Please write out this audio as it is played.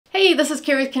Hey, this is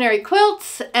Carrie's Canary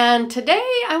Quilts, and today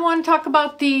I want to talk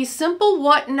about the Simple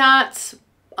Whatnots.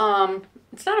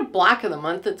 It's not a block of the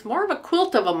month, it's more of a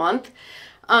quilt of a month.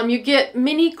 You get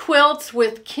mini quilts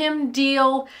with Kim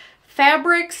Diehl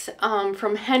fabrics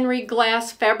from Henry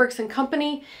Glass Fabrics and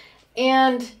Company,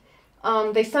 and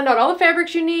they send out all the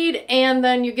fabrics you need, and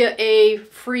then you get a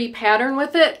free pattern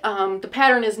with it. The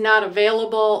pattern is not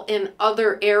available in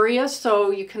other areas,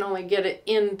 so you can only get it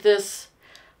in this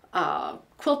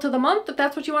quilt of the month, if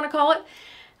that's what you want to call it.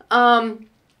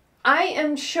 I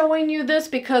am showing you this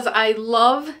because I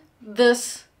love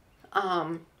this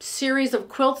series of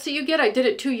quilts that you get. I did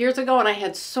it 2 years ago and I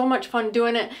had so much fun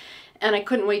doing it, and I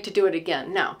couldn't wait to do it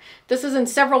again. Now, this is in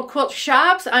several quilt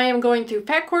shops. I am going through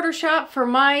Fat Quarter Shop for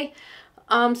my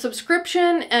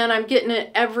subscription, and I'm getting it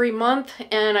every month,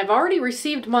 and I've already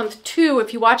received month 2.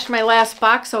 If you watched my last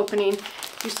box opening,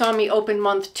 you saw me open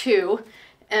month 2.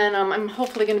 And I'm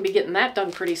hopefully going to be getting that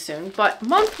done pretty soon. But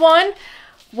month 1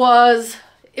 was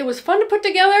fun to put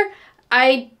together.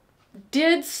 I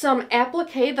did some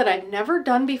applique that I've never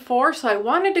done before, so I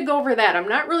wanted to go over that. I'm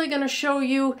not really going to show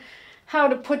you how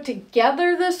to put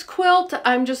together this quilt.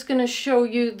 I'm just going to show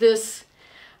you this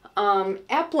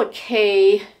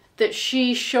applique that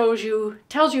she tells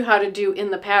you how to do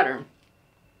in the pattern.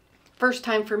 First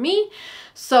time for me,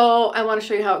 so I want to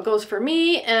show you how it goes for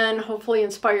me and hopefully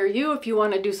inspire you if you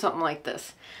want to do something like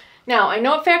this. Now, I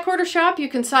know at Fat Quarter Shop you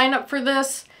can sign up for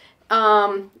this.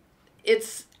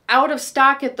 It's out of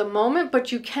stock at the moment,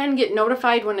 but you can get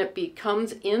notified when it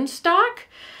becomes in stock.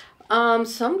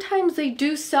 Sometimes they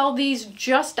do sell these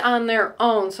just on their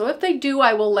own, so if they do,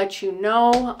 I will let you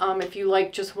know if you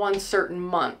like just one certain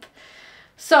month.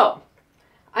 So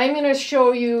I'm going to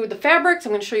show you the fabrics.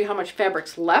 I'm going to show you how much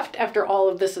fabric's left after all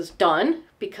of this is done,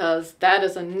 because that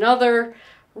is another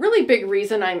really big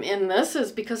reason I'm in this,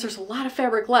 is because there's a lot of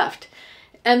fabric left.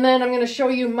 And then I'm going to show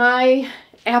you my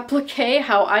applique,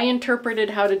 how I interpreted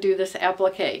how to do this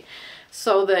applique,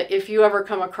 so that if you ever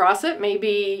come across it,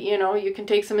 maybe, you know, you can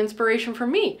take some inspiration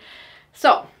from me.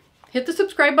 So hit the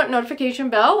subscribe button, notification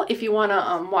bell if you want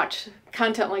to watch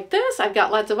content like this. I've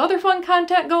got lots of other fun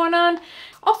content going on.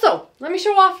 Also, let me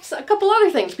show off a couple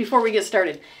other things before we get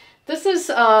started. This is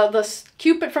the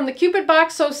Cupid from the Cupid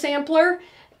Box Sew Sampler,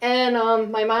 and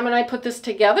my mom and I put this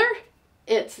together.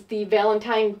 It's the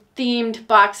Valentine themed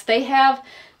box they have.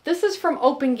 This is from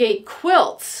Open Gate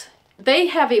Quilts. They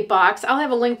have a box. I'll have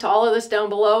a link to all of this down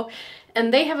below.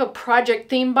 And they have a project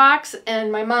theme box,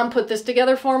 and my mom put this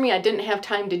together for me. I didn't have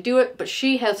time to do it, but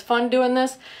she has fun doing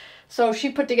this. So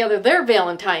she put together their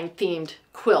Valentine themed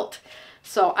quilt.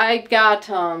 So I got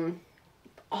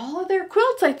all of their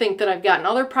quilts, I think, that I've gotten,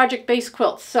 all their project-based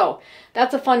quilts. So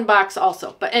that's a fun box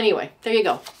also. But anyway, there you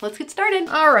go. Let's get started.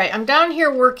 All right, I'm down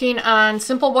here working on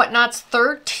Simple Whatnots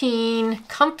 13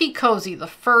 Comfy Cozy, the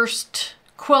first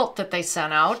quilt that they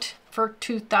sent out for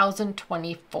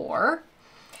 2024.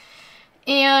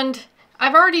 And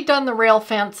I've already done the rail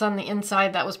fence on the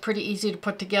inside. That was pretty easy to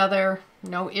put together.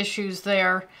 No issues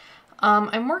there.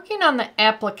 I'm working on the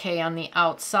applique on the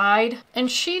outside, and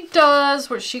she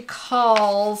does what she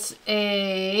calls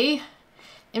a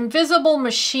invisible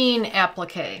machine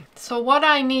applique. So what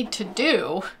I need to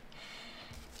do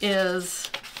is,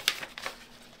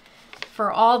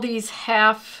 for all these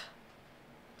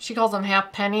she calls them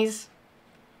half pennies,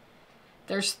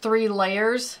 there's 3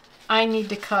 layers. I need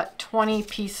to cut 20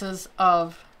 pieces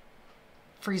of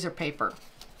freezer paper.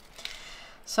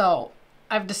 So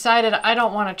I've decided I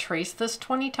don't want to trace this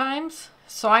 20 times.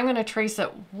 So I'm going to trace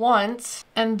it once,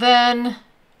 and then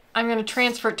I'm going to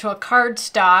transfer it to a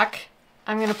cardstock.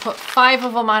 I'm going to put 5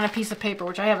 of them on a piece of paper,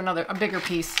 which I have a bigger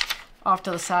piece off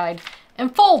to the side,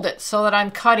 and fold it so that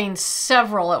I'm cutting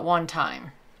several at one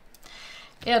time.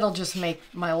 It'll just make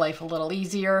my life a little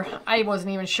easier. I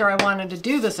wasn't even sure I wanted to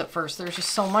do this at first. There's just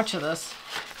so much of this.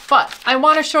 But I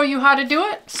want to show you how to do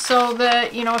it so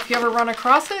that, you know, if you ever run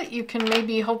across it, you can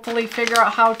maybe hopefully figure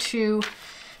out how to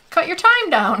cut your time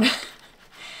down.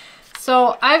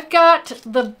 So I've got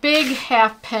the big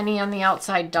half penny on the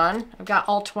outside done. I've got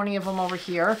all 20 of them over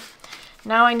here.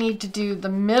 Now I need to do the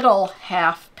middle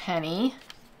half penny.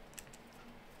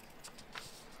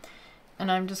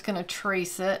 And I'm just going to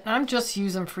trace it. And I'm just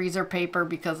using freezer paper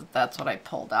because that's what I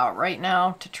pulled out right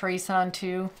now to trace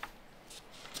onto.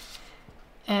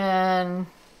 And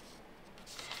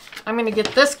I'm going to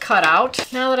get this cut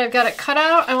out. Now that I've got it cut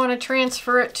out, I want to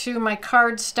transfer it to my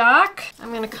cardstock. I'm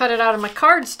going to cut it out of my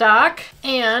cardstock.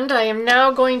 And I am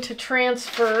now going to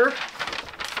transfer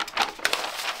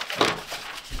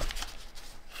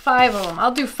 5 of them.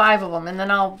 I'll do 5 of them, and then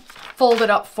I'll fold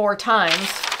it up 4 times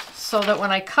so that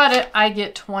when I cut it, I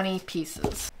get 20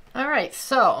 pieces. All right,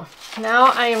 so now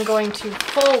I am going to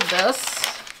fold this.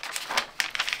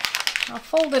 I'll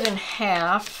fold it in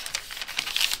half.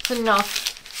 It's enough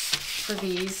for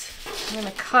these. I'm going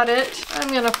to cut it. I'm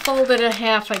going to fold it in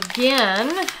half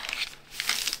again.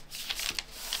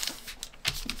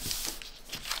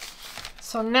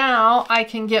 So now I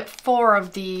can get 4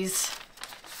 of these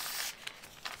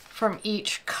from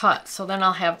each cut. So then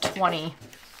I'll have 20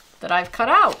 that I've cut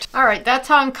out. All right, that's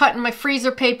how I'm cutting my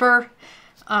freezer paper.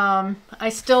 I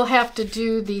still have to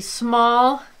do the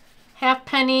small half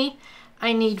penny.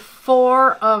 I need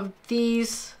 4 of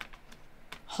these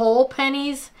whole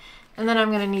pennies, and then I'm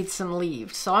going to need some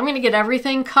leaves. So I'm going to get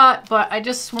everything cut, but I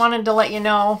just wanted to let you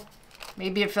know,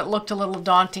 maybe if it looked a little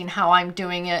daunting, how I'm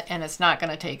doing it, and it's not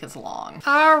going to take as long.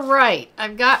 All right,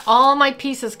 I've got all my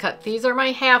pieces cut. These are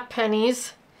my half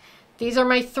pennies. These are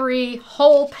my 3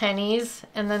 whole pennies,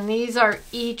 and then these are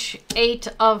each 8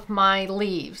 of my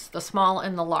leaves, the small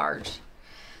and the large.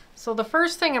 So the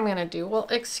first thing I'm going to do, well,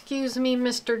 excuse me,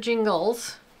 Mr.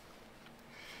 Jingles.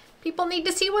 People need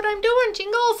to see what I'm doing,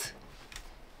 Jingles.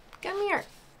 Come here.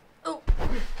 Oh.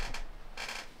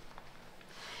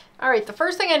 All right, the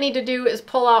first thing I need to do is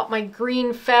pull out my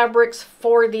green fabrics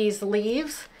for these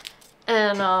leaves,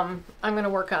 and I'm going to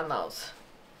work on those.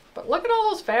 But look at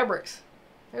all those fabrics.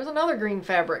 There's another green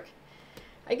fabric.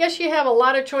 I guess you have a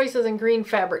lot of choices in green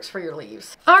fabrics for your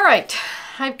leaves. All right,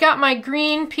 I've got my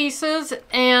green pieces,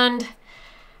 and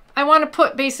I want to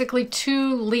put basically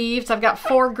 2 leaves. I've got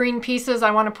 4 green pieces.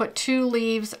 I want to put 2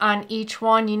 leaves on each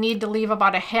one. You need to leave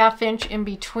about a ½ inch in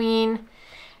between.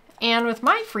 And with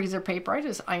my freezer paper, I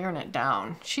just iron it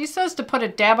down. She says to put a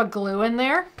dab of glue in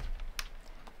there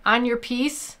on your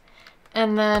piece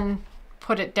and then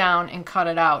put it down and cut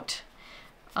it out.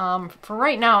 For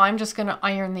right now, I'm just going to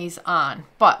iron these on.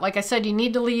 But like I said, you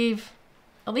need to leave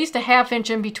at least a ½ inch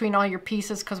in between all your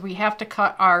pieces because we have to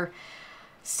cut our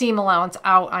seam allowance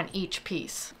out on each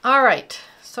piece. All right,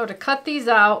 so to cut these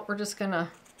out, we're just going to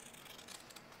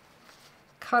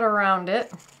cut around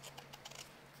it.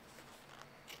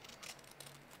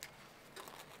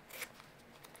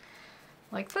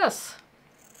 Like this.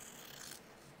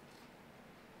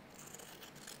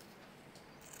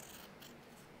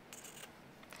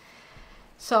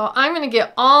 So I'm going to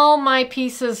get all my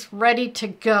pieces ready to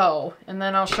go, and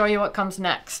then I'll show you what comes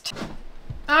next.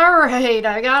 All right,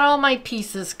 I got all my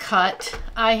pieces cut.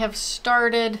 I have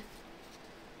started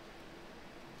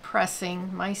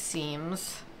pressing my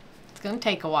seams. It's going to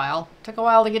take a while. It took a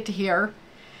while to get to here.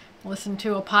 Listen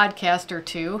to a podcast or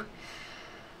 2.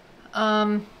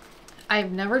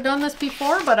 I've never done this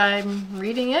before, but I'm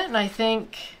reading it, and I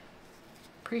think,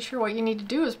 pretty sure what you need to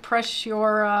do is press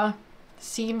your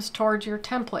seams towards your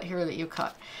template here that you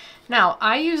cut. Now,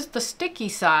 I used the sticky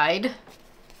side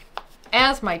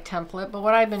as my template, but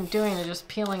what I've been doing is just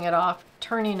peeling it off,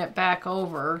 turning it back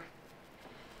over,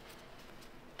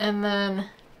 and then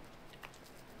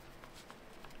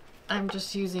I'm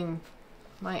just using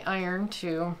my iron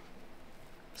to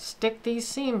stick these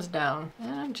seams down.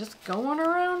 And I'm just going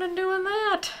around and doing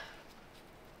that.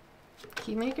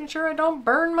 Keep making sure I don't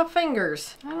burn my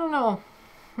fingers. I don't know.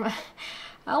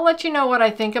 I'll let you know what I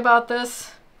think about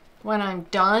this when I'm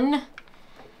done.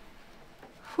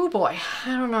 Oh boy,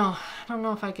 I don't know. I don't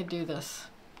know if I could do this.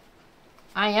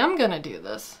 I am gonna do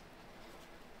this.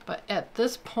 But at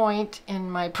this point in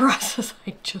my process,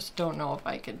 I just don't know if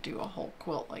I could do a whole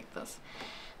quilt like this.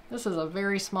 This is a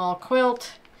very small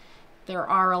quilt. There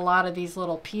are a lot of these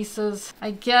little pieces.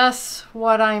 I guess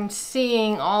what I'm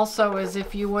seeing also is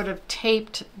if you would have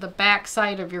taped the back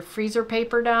side of your freezer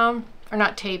paper down, or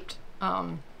not taped,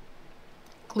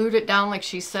 glued it down like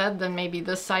she said, then maybe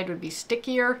this side would be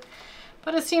stickier.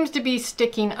 But it seems to be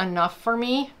sticking enough for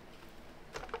me.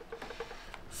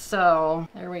 So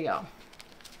there we go.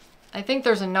 I think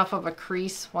there's enough of a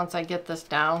crease once I get this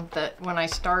down that when I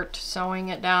start sewing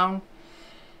it down,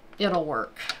 it'll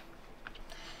work.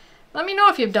 Let me know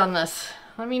if you've done this.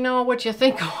 Let me know what you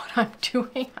think of what I'm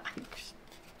doing. I'm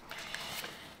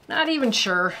not even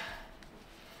sure.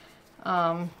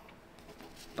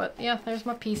 But yeah, there's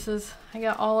my pieces. I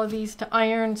got all of these to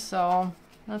iron, so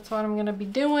that's what I'm gonna be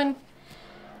doing.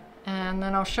 And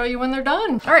then I'll show you when they're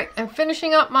done. All right, I'm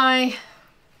finishing up my,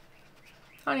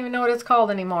 I don't even know what it's called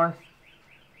anymore.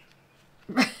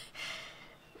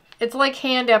 It's like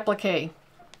hand applique,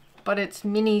 but it's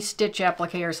mini stitch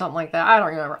applique or something like that. I don't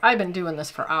remember. I've been doing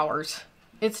this for hours.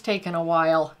 It's taken a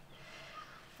while.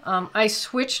 I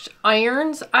switched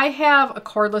irons. I have a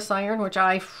cordless iron, which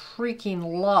I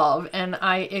freaking love and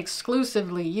I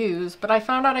exclusively use, but I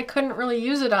found out I couldn't really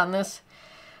use it on this.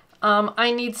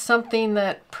 I need something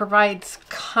that provides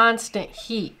constant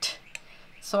heat.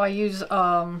 So I use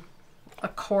I'm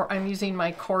using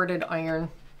my corded iron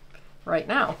right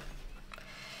now.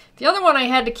 The other one I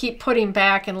had to keep putting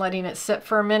back and letting it sit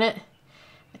for a minute.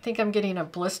 I think I'm getting a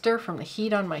blister from the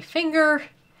heat on my finger.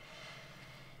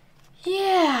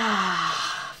 Yeah,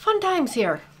 fun times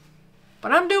here.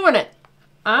 But I'm doing it.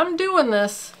 I'm doing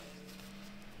this.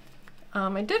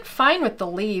 I did find with the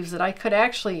leaves that I could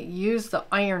actually use the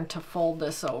iron to fold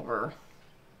this over,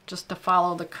 just to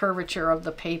follow the curvature of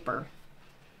the paper.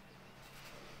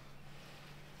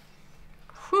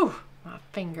 Whew, my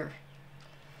finger.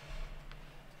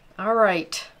 All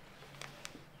right.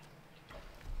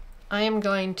 I've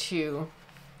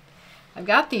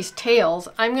got these tails.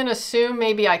 I'm going to assume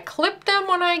maybe I clip them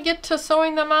when I get to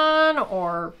sewing them on,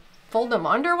 or fold them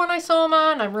under when I sew them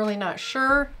on. I'm really not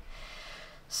sure.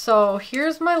 So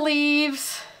here's my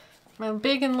leaves, my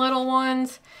big and little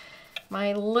ones,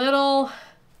 my little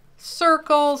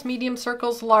circles, medium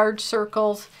circles,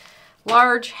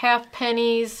 large half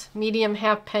pennies, medium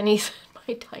half pennies,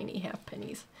 my tiny half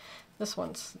pennies. This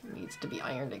one needs to be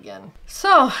ironed again.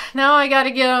 So now I got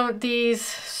to get these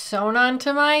sewn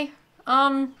onto my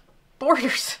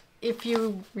borders. If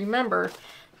you remember,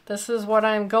 this is what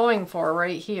I'm going for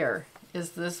right here,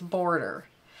 is this border.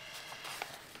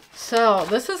 So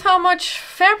this is how much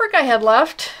fabric I had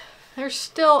left. There's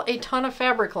still a ton of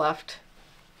fabric left,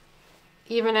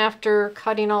 even after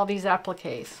cutting all these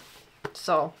appliques.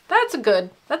 So that's good.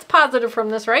 That's positive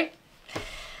from this, right?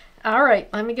 All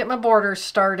right, let me get my borders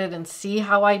started and see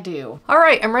how I do. All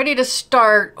right, I'm ready to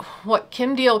start what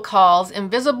Kim Diehl calls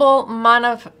invisible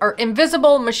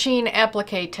machine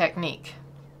applique technique.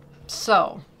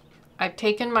 So I've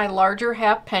taken my larger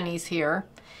half pennies here,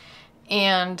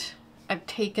 and I've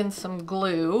taken some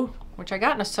glue, which I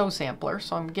got in a sew sampler,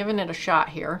 so I'm giving it a shot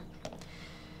here.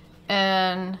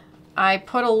 And I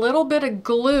put a little bit of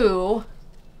glue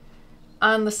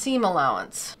on the seam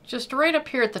allowance, just right up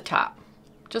here at the top.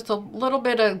 Just a little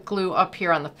bit of glue up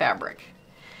here on the fabric.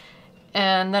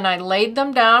 And then I laid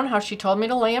them down, how she told me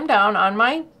to lay them down on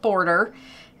my border,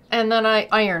 and then I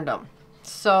ironed them.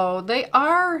 So they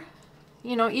are,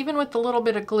 you know, even with the little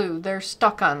bit of glue, they're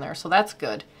stuck on there, so that's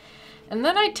good. And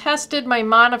then I tested my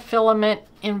monofilament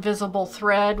invisible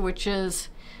thread, which is,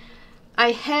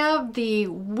 I have the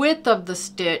width of the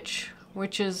stitch,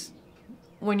 which is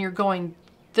when you're going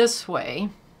this way,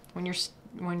 when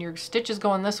your stitch is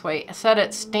going this way, set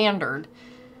at standard,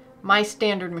 my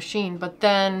standard machine, but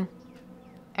then,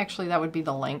 actually that would be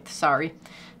the length, sorry.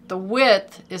 The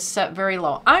width is set very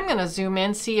low. I'm gonna zoom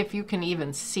in, see if you can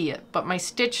even see it, but my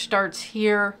stitch starts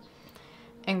here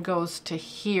and goes to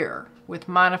here with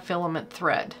monofilament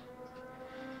thread.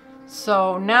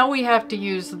 So now we have to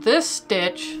use this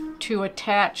stitch to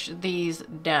attach these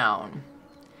down.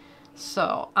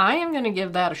 So I am gonna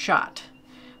give that a shot.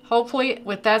 Hopefully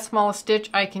with that small a stitch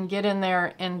I can get in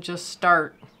there and just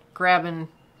start grabbing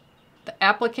the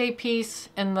applique piece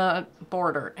and the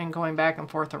border and going back and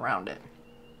forth around it.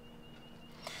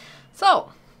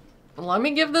 So let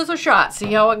me give this a shot,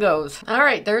 see how it goes. All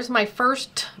right, there's my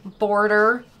first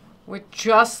border with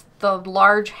just the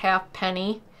large half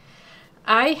penny.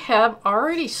 I have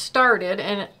already started,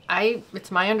 and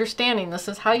it's my understanding this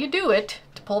is how you do it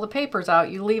to pull the papers out.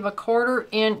 You leave a 1/4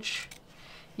 inch.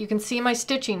 You can see my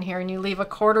stitching here, and you leave a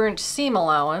 1/4 inch seam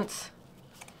allowance.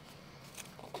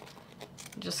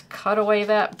 Just cut away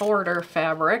that border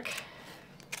fabric.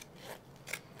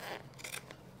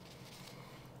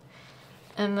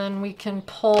 And then we can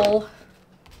pull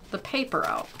the paper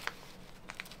out.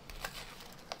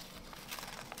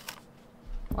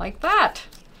 Like that.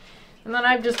 And then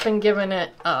I've just been giving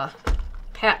it a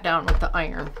pat down with the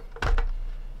iron.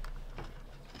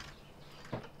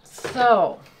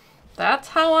 So that's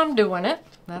how I'm doing it.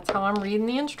 That's how I'm reading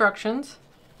the instructions.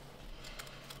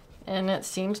 And it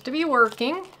seems to be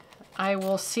working. I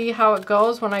will see how it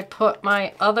goes when I put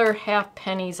my other half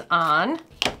pennies on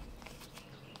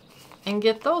and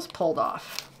get those pulled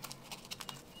off.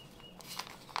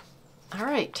 All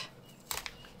right.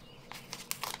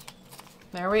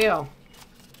 There we go.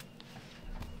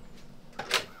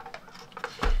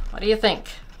 What do you think?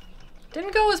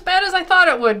 Didn't go as bad as I thought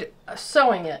it would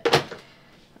sewing it.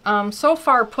 So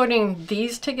far putting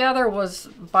these together was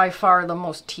by far the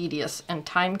most tedious and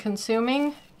time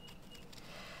consuming.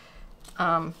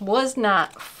 Was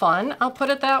not fun, I'll put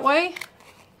it that way.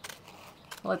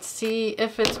 Let's see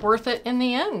if it's worth it in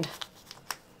the end.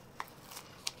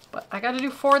 But I got to do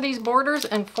 4 of these borders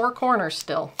and 4 corners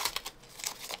still.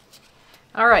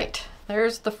 All right,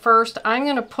 there's the first. I'm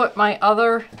going to put my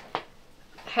other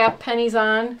half pennies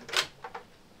on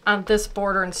this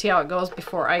border and see how it goes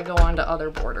before I go on to other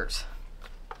borders.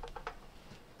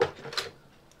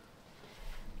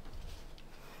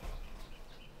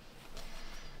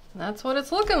 That's what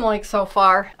it's looking like so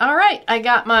far. All right, I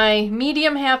got my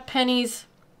medium half pennies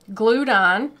glued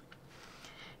on,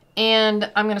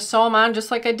 and I'm going to sew them on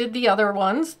just like I did the other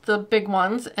ones, the big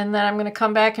ones, and then I'm going to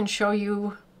come back and show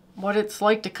you what it's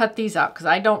like to cut these out, because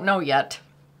I don't know yet.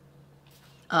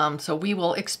 So we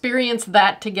will experience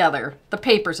that together. The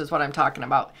papers is what I'm talking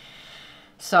about.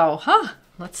 So,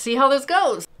 let's see how this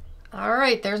goes. All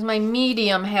right, there's my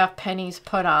medium half pennies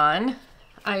put on.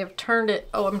 I have turned it,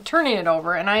 I'm turning it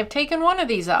over, and I have taken one of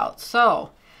these out.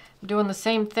 So, I'm doing the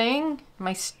same thing.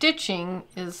 My stitching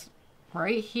is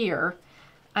right here.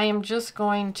 I am just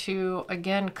going to,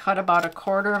 again, cut about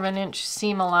 1/4 inch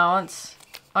seam allowance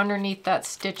underneath that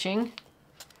stitching.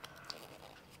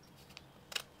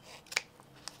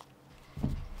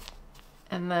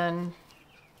 And then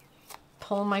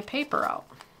pull my paper out.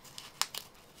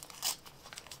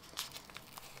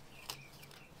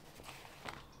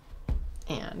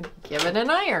 And give it an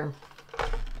iron.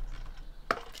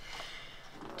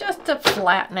 Just to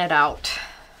flatten it out.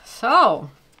 So,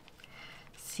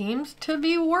 seems to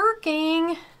be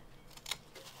working.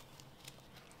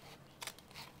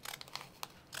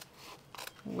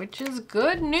 Which is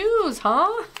good news,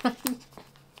 huh?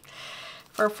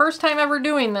 For first time ever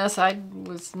doing this, I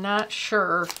was not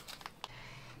sure.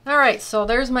 All right, so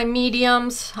there's my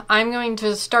mediums. I'm going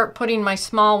to start putting my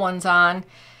small ones on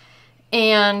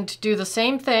and do the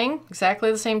same thing,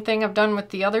 exactly the same thing I've done with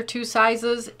the other 2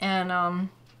 sizes, and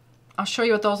I'll show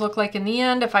you what those look like in the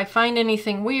end. If I find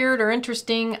anything weird or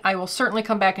interesting, I will certainly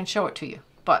come back and show it to you.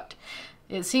 But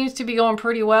it seems to be going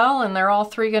pretty well, and they're all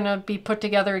 3 gonna be put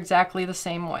together exactly the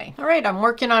same way. All right, I'm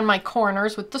working on my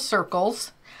corners with the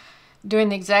circles. Doing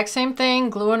the exact same thing,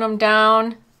 gluing them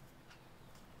down,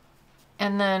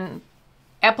 and then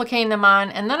appliquing them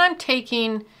on. And then I'm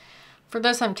taking, for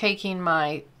this, I'm taking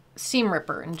my seam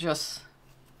ripper and just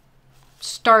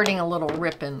starting a little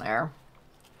rip in there.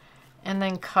 And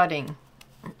then cutting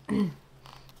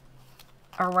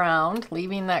around,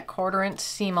 leaving that 1/4 inch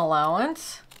seam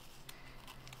allowance.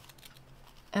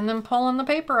 And then pulling the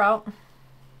paper out.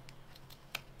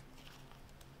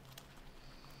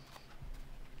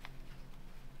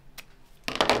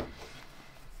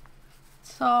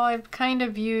 So I've kind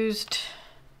of using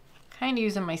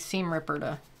my seam ripper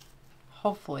to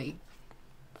hopefully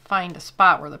find a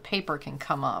spot where the paper can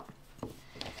come up.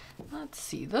 Let's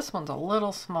see, this one's a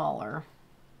little smaller.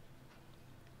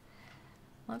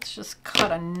 Let's just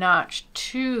cut a notch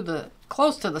to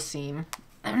close to the seam,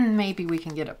 and maybe we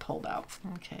can get it pulled out.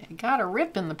 Okay, got a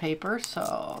rip in the paper,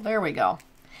 so there we go.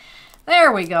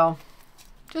 There we go.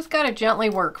 Just gotta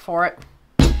gently work for it.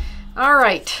 All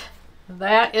right.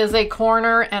 That is a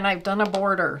corner, and I've done a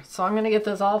border. So I'm going to get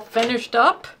this all finished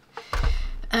up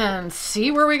and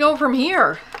see where we go from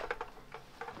here.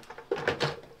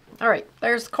 All right,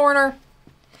 there's the corner.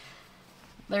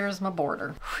 There's my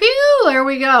border. Whew, there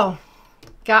we go.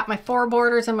 Got my 4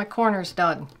 borders and my corners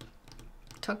done.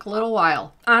 Took a little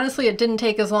while. Honestly, it didn't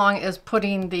take as long as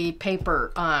putting the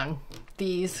paper on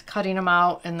these, cutting them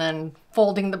out, and then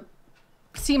folding the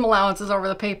seam allowances over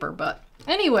the paper, but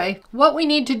anyway, what we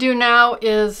need to do now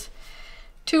is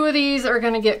 2 of these are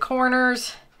going to get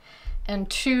corners and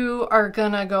 2 are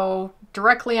going to go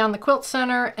directly on the quilt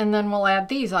center, and then we'll add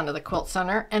these onto the quilt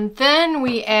center, and then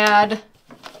we add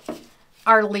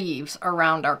our leaves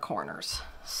around our corners.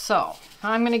 So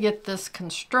I'm going to get this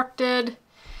constructed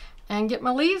and get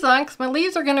my leaves on, because my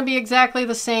leaves are going to be exactly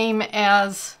the same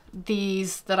as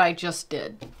these that I just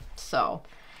did. So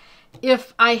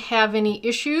if I have any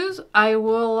issues, I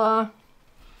will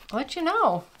let you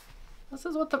know. This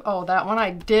is what that one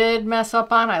I did mess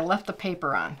up on. I left the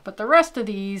paper on, but the rest of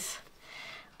these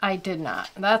I did not.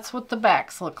 That's what the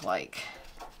backs look like.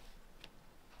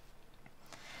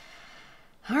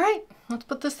 All right, let's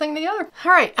put this thing together.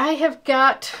 All right, I have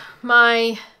got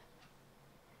my,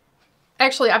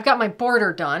 actually I've got my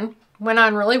border done. Went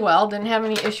on really well, didn't have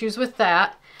any issues with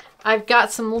that. I've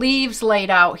got some leaves laid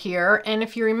out here, and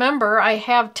if you remember, I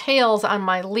have tails on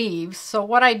my leaves. So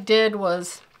what I did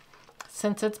was,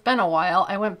 since it's been a while,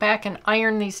 I went back and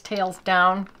ironed these tails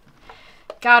down,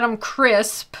 got them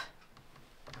crisp,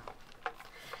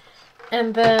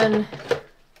 and then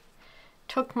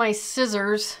took my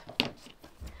scissors,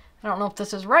 I don't know if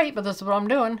this is right, but this is what I'm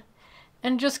doing,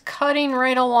 and just cutting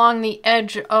right along the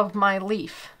edge of my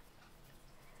leaf.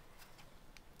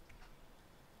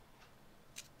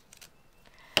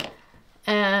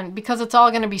 And because it's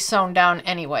all going to be sewn down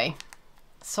anyway.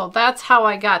 So that's how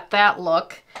I got that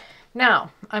look.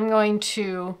 Now, I'm going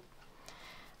to,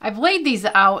 I've laid these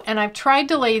out, and I've tried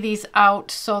to lay these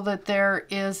out so that there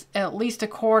is at least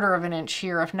 1/4 inch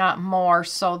here, if not more,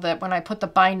 so that when I put the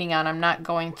binding on, I'm not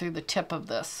going through the tip of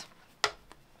this.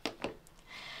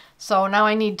 So now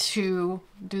I need to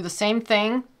do the same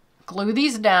thing, glue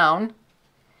these down,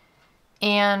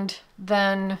 and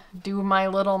then do my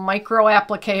little micro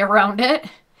applique around it,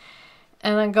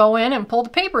 and then go in and pull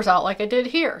the papers out like I did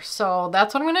here. So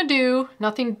that's what I'm going to do.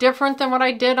 Nothing different than what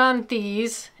I did on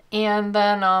these. And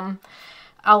then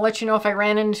I'll let you know if I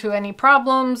ran into any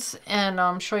problems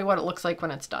and show you what it looks like when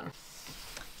it's done.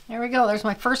 There we go. There's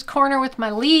my first corner with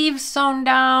my leaves sewn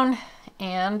down,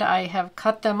 and I have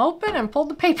cut them open and pulled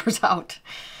the papers out.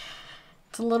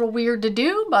 It's a little weird to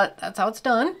do, but that's how it's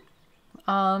done.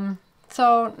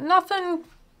 So nothing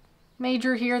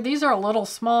major here. These are a little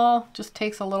small, just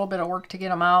takes a little bit of work to get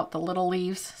them out, the little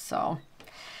leaves. So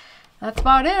that's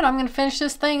about it. I'm going to finish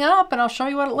this thing up and I'll show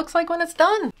you what it looks like when it's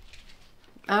done.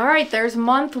 All right, there's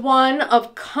month 1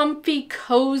 of Comfy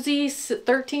Cozy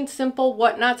 13th Simple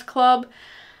Whatnots Club.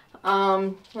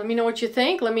 Let me know what you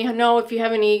think. Let me know if you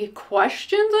have any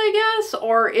questions, I guess,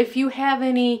 or if you have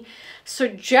any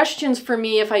suggestions for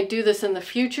me if I do this in the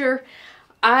future.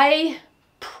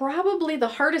 Probably the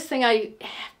hardest thing I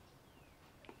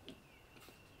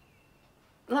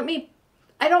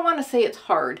don't want to say it's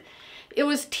hard. It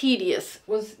was tedious,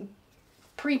 was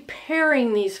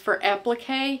preparing these for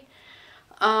applique.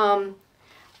 I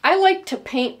like to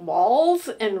paint walls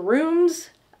and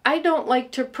rooms. I don't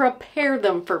like to prepare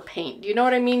them for paint. You know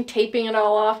what I mean? Taping it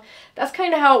all off. That's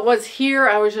kind of how it was here.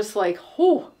 I was just like,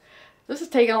 whew, this is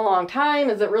taking a long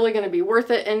time. Is it really going to be worth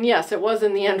it? And yes, it was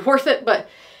in the end worth it, but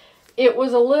it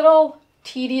was a little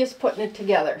tedious putting it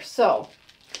together. So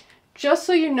just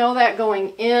so you know that going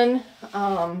in,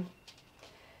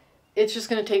 it's just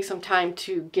going to take some time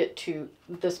to get to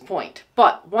this point.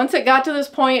 But once it got to this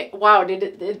point, wow,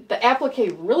 the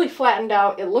applique really flattened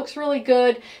out. It looks really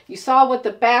good. You saw what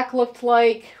the back looked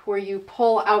like where you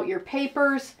pull out your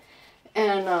papers,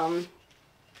 and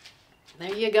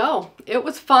there you go. It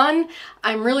was fun.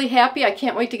 I'm really happy. I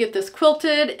can't wait to get this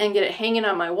quilted and get it hanging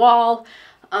on my wall.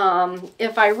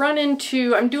 If I run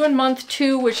into, I'm doing month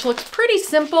 2, which looks pretty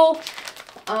simple.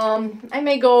 I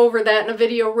may go over that in a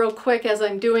video real quick as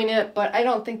I'm doing it, but I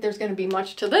don't think there's going to be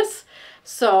much to this.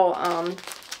 So,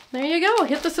 there you go.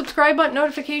 Hit the subscribe button,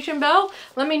 notification bell.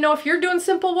 Let me know if you're doing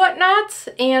simple whatnots,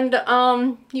 and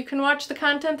you can watch the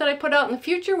content that I put out in the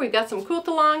future. We've got some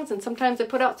quilt-alongs, and sometimes I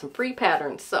put out some free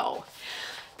patterns. So,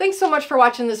 thanks so much for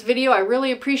watching this video. I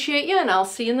really appreciate you, and I'll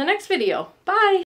see you in the next video. Bye!